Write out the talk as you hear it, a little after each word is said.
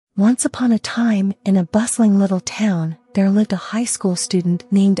Once upon a time, in a bustling little town, there lived a high school student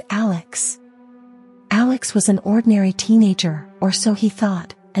named Alex. Alex was an ordinary teenager, or so he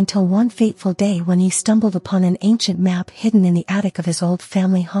thought, until one fateful day when he stumbled upon an ancient map hidden in the attic of his old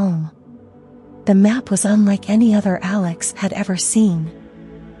family home. The map was unlike any other Alex had ever seen.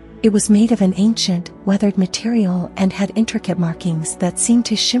 It was made of an ancient, weathered material and had intricate markings that seemed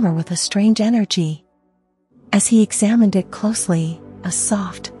to shimmer with a strange energy. As he examined it closely, a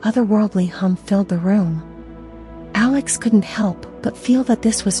soft, otherworldly hum filled the room. Alex couldn't help but feel that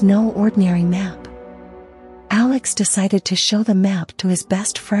this was no ordinary map. Alex decided to show the map to his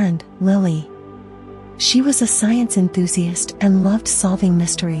best friend, Lily. She was a science enthusiast and loved solving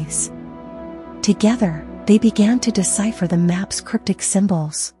mysteries. Together, they began to decipher the map's cryptic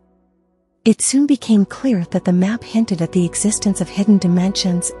symbols. It soon became clear that the map hinted at the existence of hidden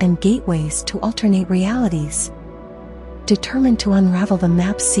dimensions and gateways to alternate realities. Determined to unravel the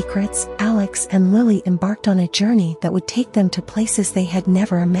map's secrets, Alex and Lily embarked on a journey that would take them to places they had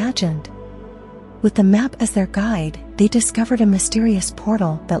never imagined. With the map as their guide, they discovered a mysterious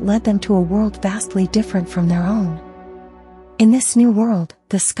portal that led them to a world vastly different from their own. In this new world,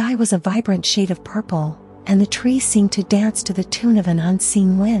 the sky was a vibrant shade of purple, and the trees seemed to dance to the tune of an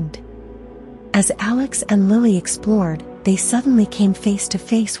unseen wind. As Alex and Lily explored, they suddenly came face to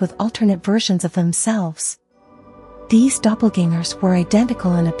face with alternate versions of themselves. These doppelgangers were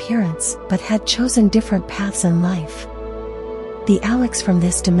identical in appearance, but had chosen different paths in life. The Alex from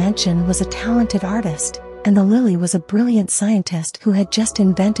this dimension was a talented artist, and the Lily was a brilliant scientist who had just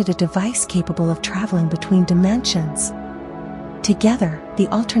invented a device capable of traveling between dimensions. Together, the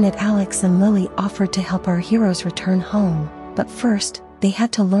alternate Alex and Lily offered to help our heroes return home, but first, they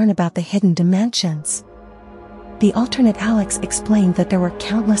had to learn about the hidden dimensions. The alternate Alex explained that there were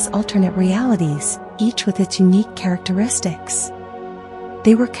countless alternate realities, each with its unique characteristics.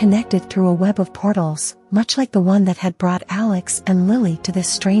 They were connected through a web of portals, much like the one that had brought Alex and Lily to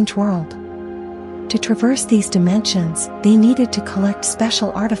this strange world. To traverse these dimensions, they needed to collect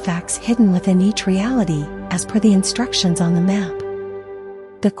special artifacts hidden within each reality, as per the instructions on the map.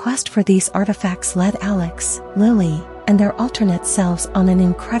 The quest for these artifacts led Alex, Lily, and their alternate selves on an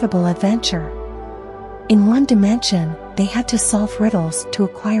incredible adventure. In one dimension, they had to solve riddles to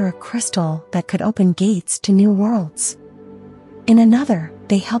acquire a crystal that could open gates to new worlds. In another,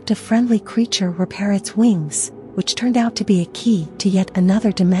 they helped a friendly creature repair its wings, which turned out to be a key to yet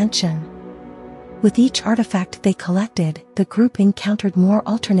another dimension. With each artifact they collected, the group encountered more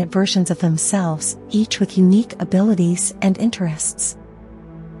alternate versions of themselves, each with unique abilities and interests.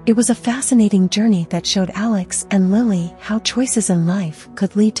 It was a fascinating journey that showed Alex and Lily how choices in life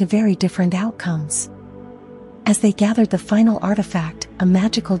could lead to very different outcomes. As they gathered the final artifact, a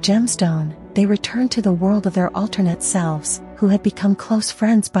magical gemstone, they returned to the world of their alternate selves, who had become close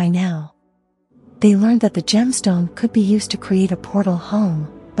friends by now. They learned that the gemstone could be used to create a portal home,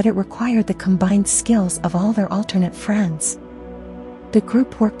 but it required the combined skills of all their alternate friends. The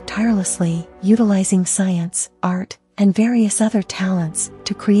group worked tirelessly, utilizing science, art, and various other talents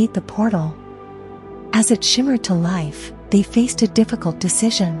to create the portal. As it shimmered to life, they faced a difficult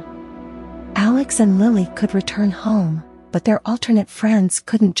decision. Alex and Lily could return home, but their alternate friends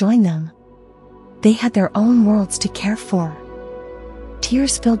couldn't join them. They had their own worlds to care for.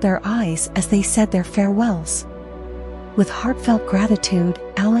 Tears filled their eyes as they said their farewells. With heartfelt gratitude,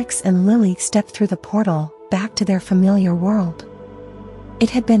 Alex and Lily stepped through the portal, back to their familiar world. It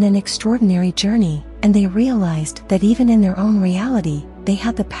had been an extraordinary journey, and they realized that even in their own reality, they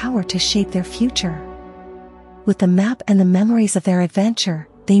had the power to shape their future. With the map and the memories of their adventure,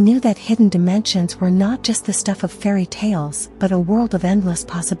 they knew that hidden dimensions were not just the stuff of fairy tales, but a world of endless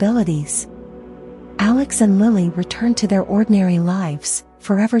possibilities. Alex and Lily returned to their ordinary lives,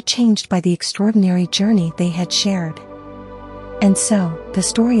 forever changed by the extraordinary journey they had shared. And so, the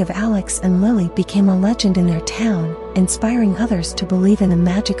story of Alex and Lily became a legend in their town, inspiring others to believe in the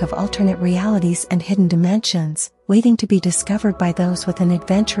magic of alternate realities and hidden dimensions, waiting to be discovered by those with an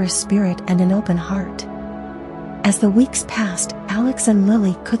adventurous spirit and an open heart. As the weeks passed, Alex and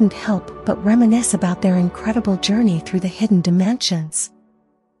Lily couldn't help but reminisce about their incredible journey through the hidden dimensions.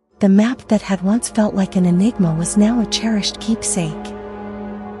 The map that had once felt like an enigma was now a cherished keepsake.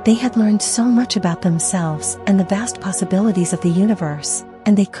 They had learned so much about themselves and the vast possibilities of the universe,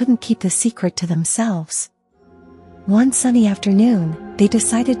 and they couldn't keep the secret to themselves. One sunny afternoon, they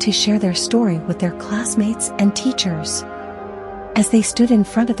decided to share their story with their classmates and teachers. As they stood in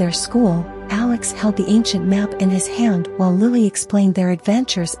front of their school, Alex held the ancient map in his hand while Lily explained their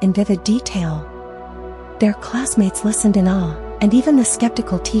adventures in vivid detail. Their classmates listened in awe, and even the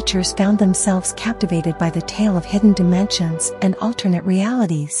skeptical teachers found themselves captivated by the tale of hidden dimensions and alternate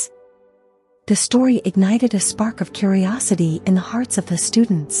realities. The story ignited a spark of curiosity in the hearts of the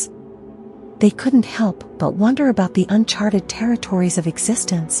students. They couldn't help but wonder about the uncharted territories of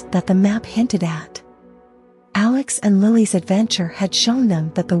existence that the map hinted at. Alex and Lily's adventure had shown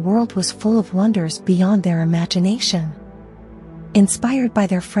them that the world was full of wonders beyond their imagination. Inspired by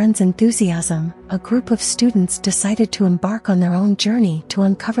their friends' enthusiasm, a group of students decided to embark on their own journey to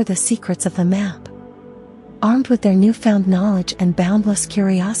uncover the secrets of the map. Armed with their newfound knowledge and boundless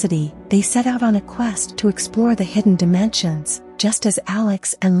curiosity, they set out on a quest to explore the hidden dimensions, just as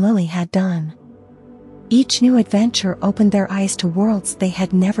Alex and Lily had done. Each new adventure opened their eyes to worlds they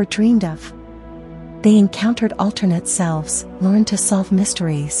had never dreamed of. They encountered alternate selves, learned to solve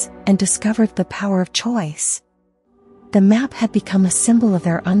mysteries, and discovered the power of choice. The map had become a symbol of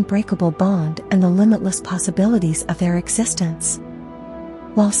their unbreakable bond and the limitless possibilities of their existence.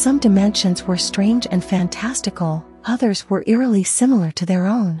 While some dimensions were strange and fantastical, others were eerily similar to their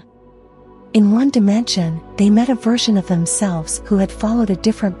own. In one dimension, they met a version of themselves who had followed a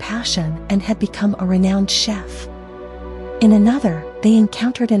different passion and had become a renowned chef. In another, they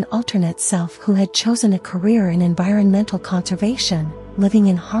encountered an alternate self who had chosen a career in environmental conservation, living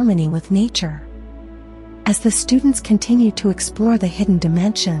in harmony with nature. As the students continued to explore the hidden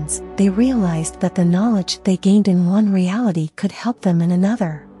dimensions, they realized that the knowledge they gained in one reality could help them in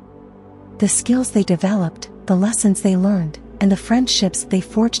another. The skills they developed, the lessons they learned, and the friendships they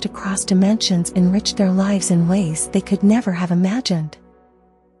forged across dimensions enriched their lives in ways they could never have imagined.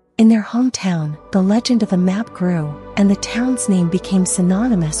 In their hometown, the legend of the map grew, and the town's name became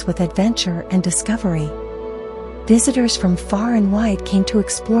synonymous with adventure and discovery. Visitors from far and wide came to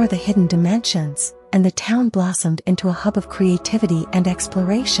explore the hidden dimensions, and the town blossomed into a hub of creativity and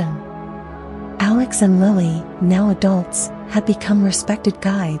exploration. Alex and Lily, now adults, had become respected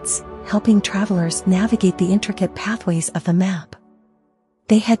guides, helping travelers navigate the intricate pathways of the map.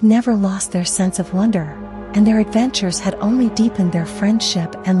 They had never lost their sense of wonder, and their adventures had only deepened their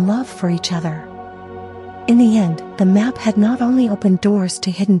friendship and love for each other. In the end, the map had not only opened doors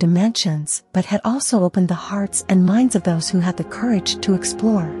to hidden dimensions, but had also opened the hearts and minds of those who had the courage to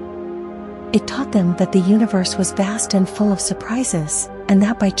explore. It taught them that the universe was vast and full of surprises, and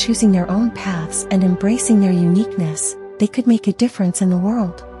that by choosing their own paths and embracing their uniqueness, they could make a difference in the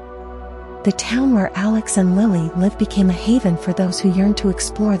world. The town where Alex and Lily lived became a haven for those who yearned to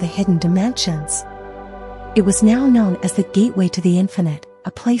explore the hidden dimensions. It was now known as the Gateway to the Infinite,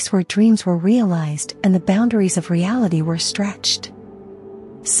 a place where dreams were realized and the boundaries of reality were stretched.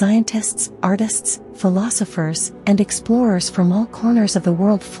 Scientists, artists, philosophers, and explorers from all corners of the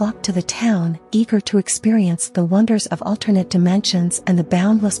world flocked to the town, eager to experience the wonders of alternate dimensions and the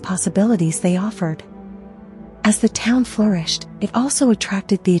boundless possibilities they offered. As the town flourished, it also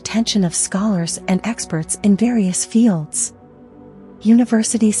attracted the attention of scholars and experts in various fields.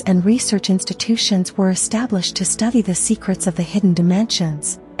 Universities and research institutions were established to study the secrets of the hidden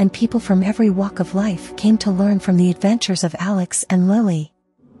dimensions, and people from every walk of life came to learn from the adventures of Alex and Lily.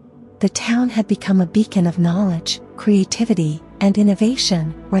 The town had become a beacon of knowledge, creativity, and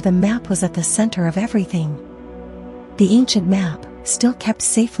innovation, where the map was at the center of everything. The ancient map, still kept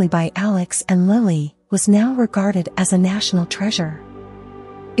safely by Alex and Lily, was now regarded as a national treasure.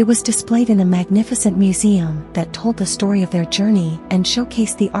 It was displayed in a magnificent museum that told the story of their journey and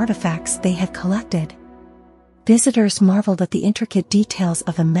showcased the artifacts they had collected. Visitors marveled at the intricate details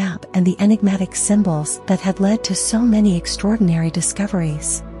of the map and the enigmatic symbols that had led to so many extraordinary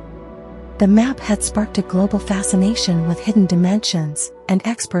discoveries. The map had sparked a global fascination with hidden dimensions, and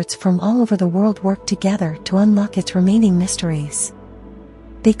experts from all over the world worked together to unlock its remaining mysteries.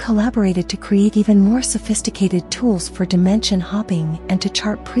 They collaborated to create even more sophisticated tools for dimension hopping and to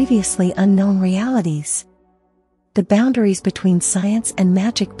chart previously unknown realities. The boundaries between science and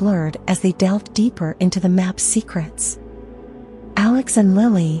magic blurred as they delved deeper into the map's secrets. Alex and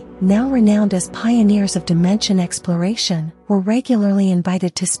Lily, now renowned as pioneers of dimension exploration, were regularly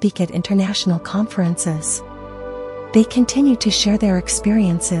invited to speak at international conferences. They continued to share their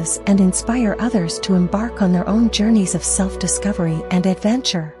experiences and inspire others to embark on their own journeys of self-discovery and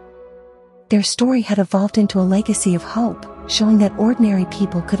adventure. Their story had evolved into a legacy of hope, showing that ordinary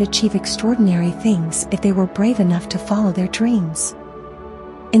people could achieve extraordinary things if they were brave enough to follow their dreams.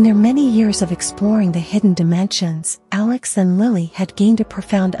 In their many years of exploring the hidden dimensions, Alex and Lily had gained a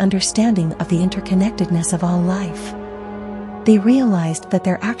profound understanding of the interconnectedness of all life. They realized that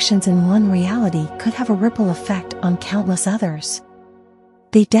their actions in one reality could have a ripple effect on countless others.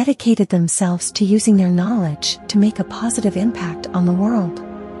 They dedicated themselves to using their knowledge to make a positive impact on the world.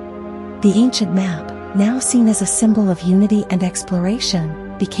 The ancient map, now seen as a symbol of unity and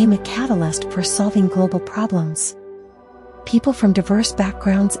exploration, became a catalyst for solving global problems. People from diverse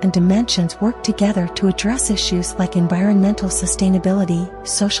backgrounds and dimensions worked together to address issues like environmental sustainability,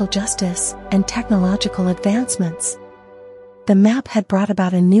 social justice, and technological advancements. The map had brought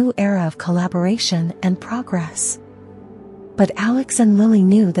about a new era of collaboration and progress. But Alex and Lily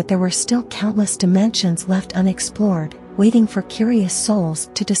knew that there were still countless dimensions left unexplored, waiting for curious souls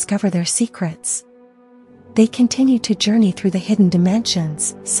to discover their secrets. They continued to journey through the hidden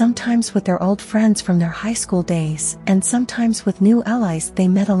dimensions, sometimes with their old friends from their high school days, and sometimes with new allies they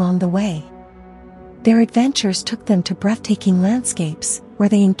met along the way. Their adventures took them to breathtaking landscapes, where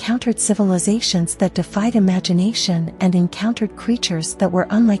they encountered civilizations that defied imagination and encountered creatures that were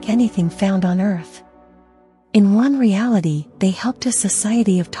unlike anything found on Earth. In one reality, they helped a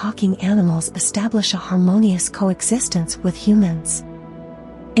society of talking animals establish a harmonious coexistence with humans.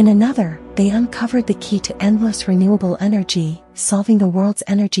 In another, they uncovered the key to endless renewable energy, solving the world's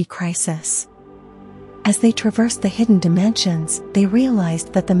energy crisis. As they traversed the hidden dimensions, they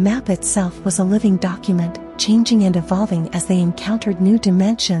realized that the map itself was a living document, changing and evolving as they encountered new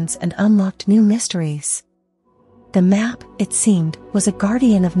dimensions and unlocked new mysteries. The map, it seemed, was a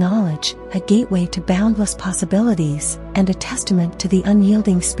guardian of knowledge, a gateway to boundless possibilities, and a testament to the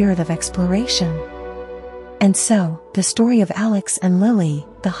unyielding spirit of exploration. And so, the story of Alex and Lily,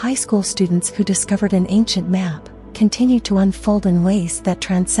 the high school students who discovered an ancient map, continued to unfold in ways that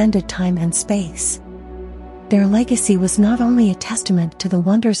transcended time and space. Their legacy was not only a testament to the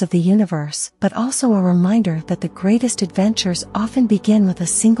wonders of the universe, but also a reminder that the greatest adventures often begin with a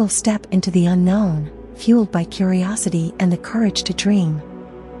single step into the unknown, fueled by curiosity and the courage to dream.